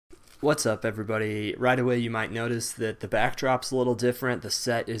What's up, everybody? Right away you might notice that the backdrop's a little different, the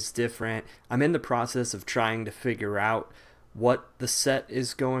set is different. I'm in the process of trying to figure out what the set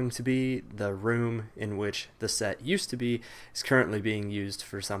is going to be. The room in which the set used to be is currently being used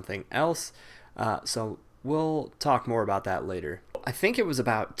for something else, so we'll talk more about that later. I think it was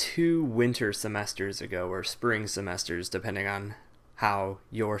about 2 winter semesters ago, or spring semesters, depending on how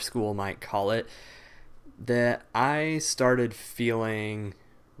your school might call it, that I started feeling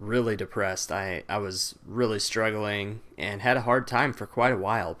really depressed. I was really struggling and had a hard time for quite a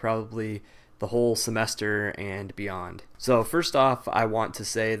while, probably the whole semester and beyond. So first off, I want to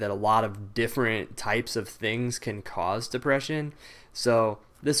say that a lot of different types of things can cause depression. So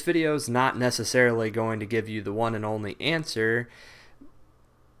this video is not necessarily going to give you the one and only answer.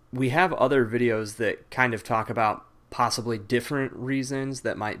 We have other videos that kind of talk about possibly different reasons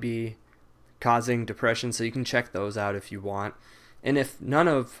that might be causing depression, so you can check those out if you want. And if none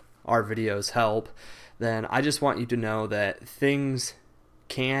of our videos help, then I just want you to know that things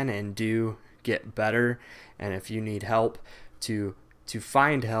can and do get better, and if you need help, to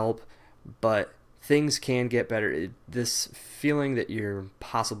find help, but things can get better. This feeling that you're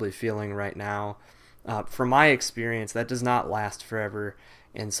possibly feeling right now, from my experience, that does not last forever,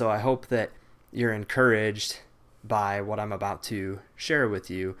 and so I hope that you're encouraged by what I'm about to share with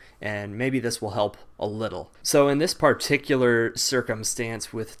you, and maybe this will help a little. So in this particular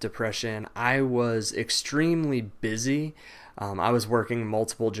circumstance with depression, I was extremely busy. I was working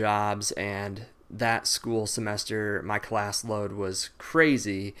multiple jobs, and that school semester my class load was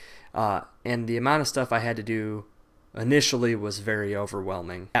crazy, and the amount of stuff I had to do initially was very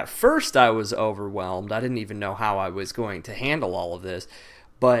overwhelming. At first I was overwhelmed. I didn't even know how I was going to handle all of this,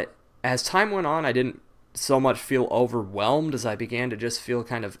 but as time went on, I didn't so much feel overwhelmed as I began to just feel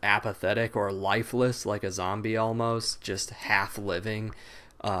kind of apathetic or lifeless, like a zombie almost, just half living.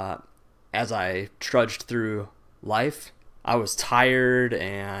 As I trudged through life, I was tired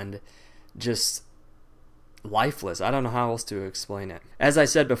and just lifeless. I don't know how else to explain it. As I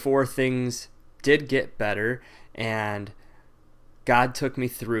said before, things did get better and God took me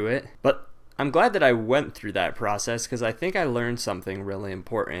through it, but I'm glad that I went through that process because I think I learned something really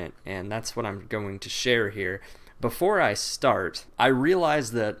important, and that's what I'm going to share here. Before I start, I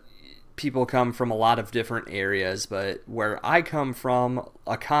realize that people come from a lot of different areas, but where I come from,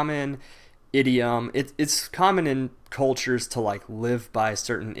 a common idiom, it's common in cultures to like live by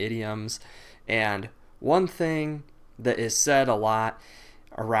certain idioms, and one thing that is said a lot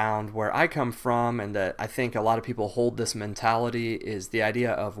around where I come from, and that I think a lot of people hold this mentality, is the idea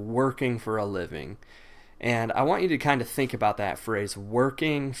of working for a living. And I want you to kind of think about that phrase,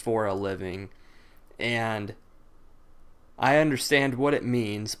 working for a living. And I understand what it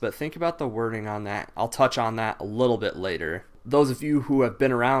means, but think about the wording on that. I'll touch on that a little bit later. Those of you who have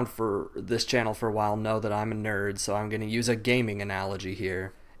been around for this channel for a while know that I'm a nerd, so I'm going to use a gaming analogy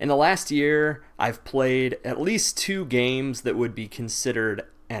here. In the last year, I've played at least 2 games that would be considered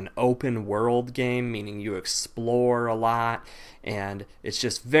an open world game, meaning you explore a lot, and it's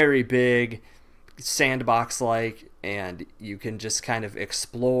just very big, sandbox-like, and you can just kind of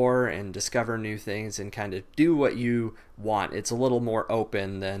explore and discover new things and kind of do what you want. It's a little more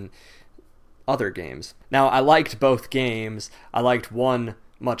open than other games. Now, I liked both games. I liked one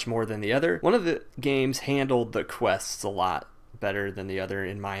much more than the other. One of the games handled the quests a lot better than the other,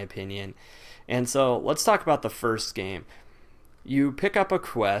 in my opinion. And so let's talk about the first game. You pick up a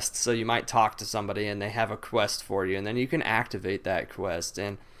quest, so you might talk to somebody and they have a quest for you, and then you can activate that quest.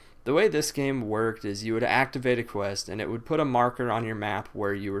 And the way this game worked is you would activate a quest and it would put a marker on your map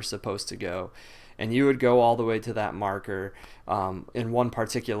where you were supposed to go, and you would go all the way to that marker. In one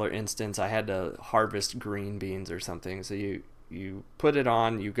particular instance, I had to harvest green beans or something, so you put it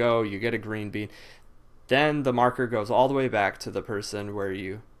on, you go, you get a green bean. Then the marker goes all the way back to the person where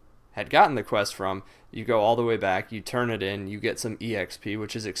you had gotten the quest from. You go all the way back, you turn it in, you get some EXP,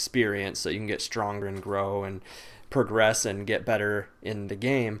 which is experience, so you can get stronger and grow and progress and get better in the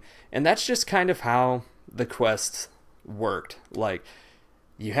game. And that's just kind of how the quests worked. Like,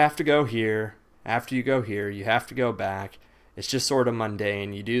 you have to go here, after you go here, you have to go back. It's just sort of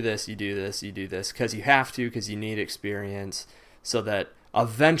mundane. You do this, you do this, you do this, because you have to, because you need experience, so that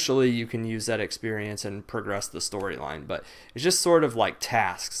eventually you can use that experience and progress the storyline. But it's just sort of like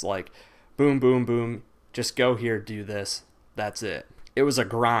tasks, like boom, boom, boom, just go here, do this, that's it. It was a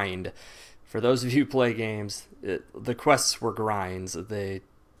grind. For those of you who play games, the quests were grinds. They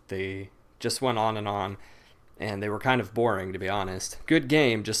just went on, and they were kind of boring, to be honest. Good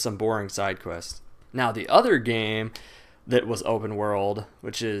game, just some boring side quests. Now the other game that was open world,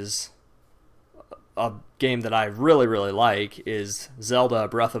 which is a game that I really, really like is Zelda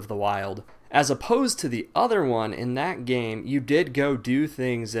Breath of the Wild. As opposed to the other one, in that game, you did go do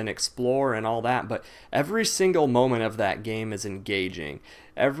things and explore and all that, but every single moment of that game is engaging.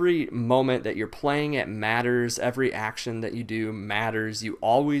 Every moment that you're playing it matters. Every action that you do matters. You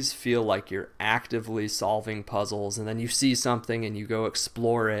always feel like you're actively solving puzzles, and then you see something and you go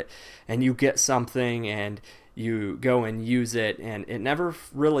explore it, and you get something and you go and use it, and it never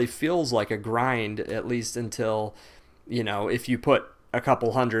really feels like a grind, at least until, you know, if you put a couple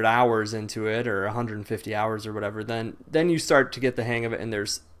 100 hours into it, or 150 hours or whatever, then you start to get the hang of it, and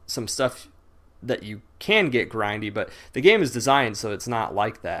there's some stuff that you can get grindy, but the game is designed so it's not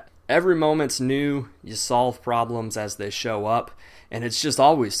like that. Every moment's new, you solve problems as they show up, and it's just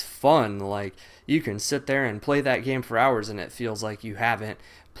always fun. Like, you can sit there and play that game for hours and it feels like you haven't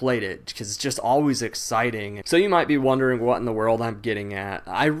played it, because it's just always exciting. So you might be wondering what in the world I'm getting at.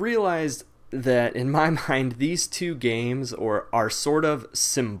 I realized that in my mind, these two games are sort of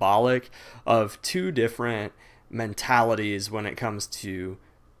symbolic of two different mentalities when it comes to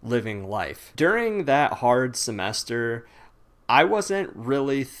living life. During that hard semester, I wasn't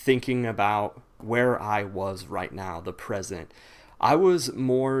really thinking about where I was right now, the present. I was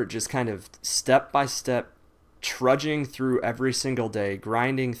more just kind of step by step trudging through every single day,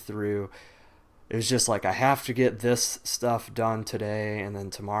 grinding through. It was just like, I have to get this stuff done today, and then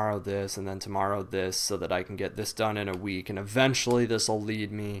tomorrow this, and then tomorrow this, so that I can get this done in a week, and eventually this will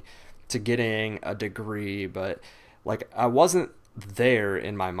lead me to getting a degree. But like, I wasn't there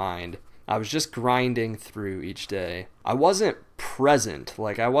in my mind. I was just grinding through each day. I wasn't present.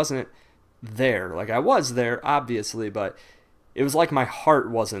 Like, I wasn't there. Like, I was there, obviously, but it was like my heart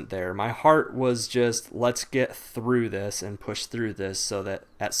wasn't there. My heart was just, let's get through this and push through this, so that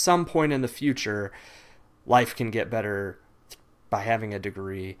at some point in the future, life can get better by having a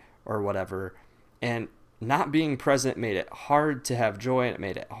degree or whatever. And not being present made it hard to have joy, and it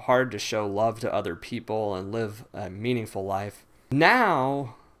made it hard to show love to other people and live a meaningful life.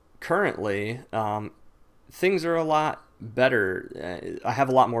 Now, currently, things are a lot better. I have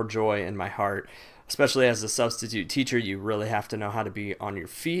a lot more joy in my heart. Especially as a substitute teacher, you really have to know how to be on your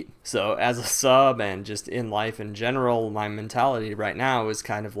feet. So as a sub and just in life in general, my mentality right now is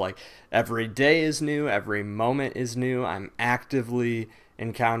kind of like, every day is new, every moment is new. I'm actively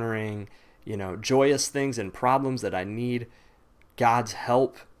encountering, you know, joyous things and problems that I need God's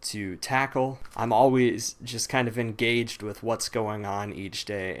help to tackle. I'm always just kind of engaged with what's going on each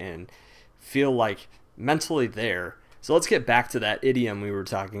day and feel like mentally there. So let's get back to that idiom we were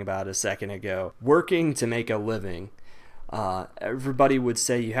talking about a second ago. Working to make a living. Everybody would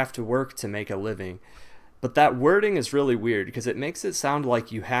say you have to work to make a living. But that wording is really weird, because it makes it sound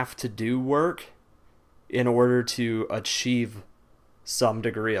like you have to do work in order to achieve some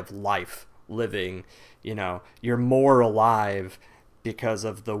degree of life, living. You know, you're more alive because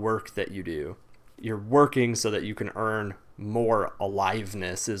of the work that you do. You're working so that you can earn more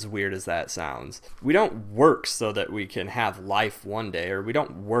aliveness, as weird as that sounds. We don't work so that we can have life one day, or we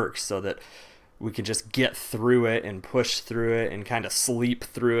don't work so that we can just get through it and push through it and kind of sleep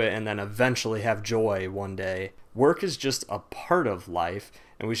through it and then eventually have joy one day. Work is just a part of life,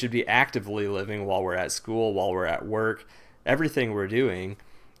 and we should be actively living while we're at school, while we're at work. Everything we're doing,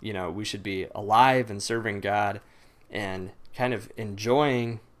 you know, we should be alive and serving God and kind of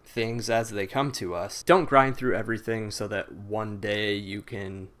enjoying things as they come to us. Don't grind through everything so that one day you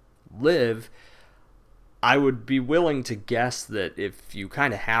can live. I would be willing to guess that if you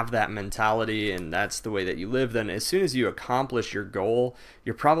kind of have that mentality and that's the way that you live, then as soon as you accomplish your goal,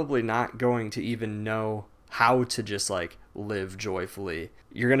 you're probably not going to even know how to just like live joyfully.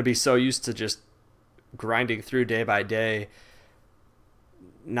 You're going to be so used to just grinding through day by day,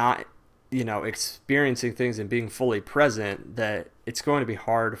 not, you know, experiencing things and being fully present, that it's going to be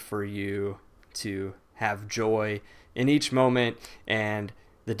hard for you to have joy in each moment. And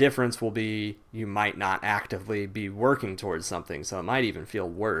the difference will be you might not actively be working towards something, so it might even feel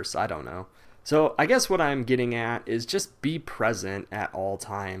worse. I don't know. So I guess what I'm getting at is just be present at all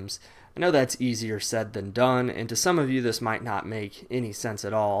times. I know that's easier said than done, and to some of you this might not make any sense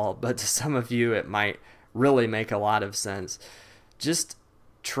at all, but to some of you it might really make a lot of sense. Just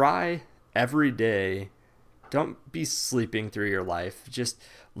try every day. Don't be sleeping through your life. Just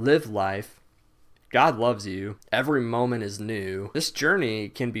live life. God loves you. Every moment is new. This journey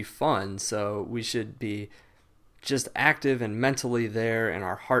can be fun, so we should be just active and mentally there, and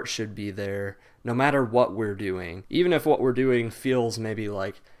our heart should be there no matter what we're doing. Even if what we're doing feels maybe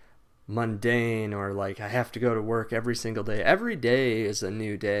like mundane, or like I have to go to work every single day. Every day is a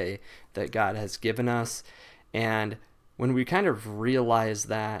new day that God has given us, and when we kind of realize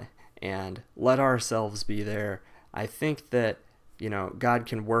that and let ourselves be there, I think that, God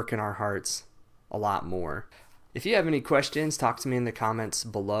can work in our hearts a lot more. If you have any questions, talk to me in the comments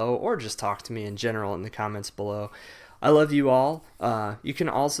below, or just talk to me in general in the comments below. I love you all. You can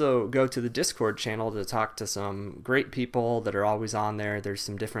also go to the Discord channel to talk to some great people that are always on there. There's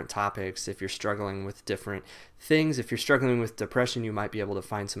some different topics. If you're struggling with different things, if you're struggling with depression, you might be able to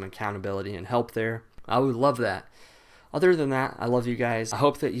find some accountability and help there. I would love that. Other than that, I love you guys. I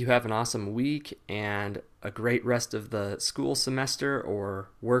hope that you have an awesome week and a great rest of the school semester or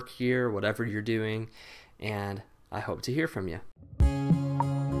work year, whatever you're doing, and I hope to hear from you.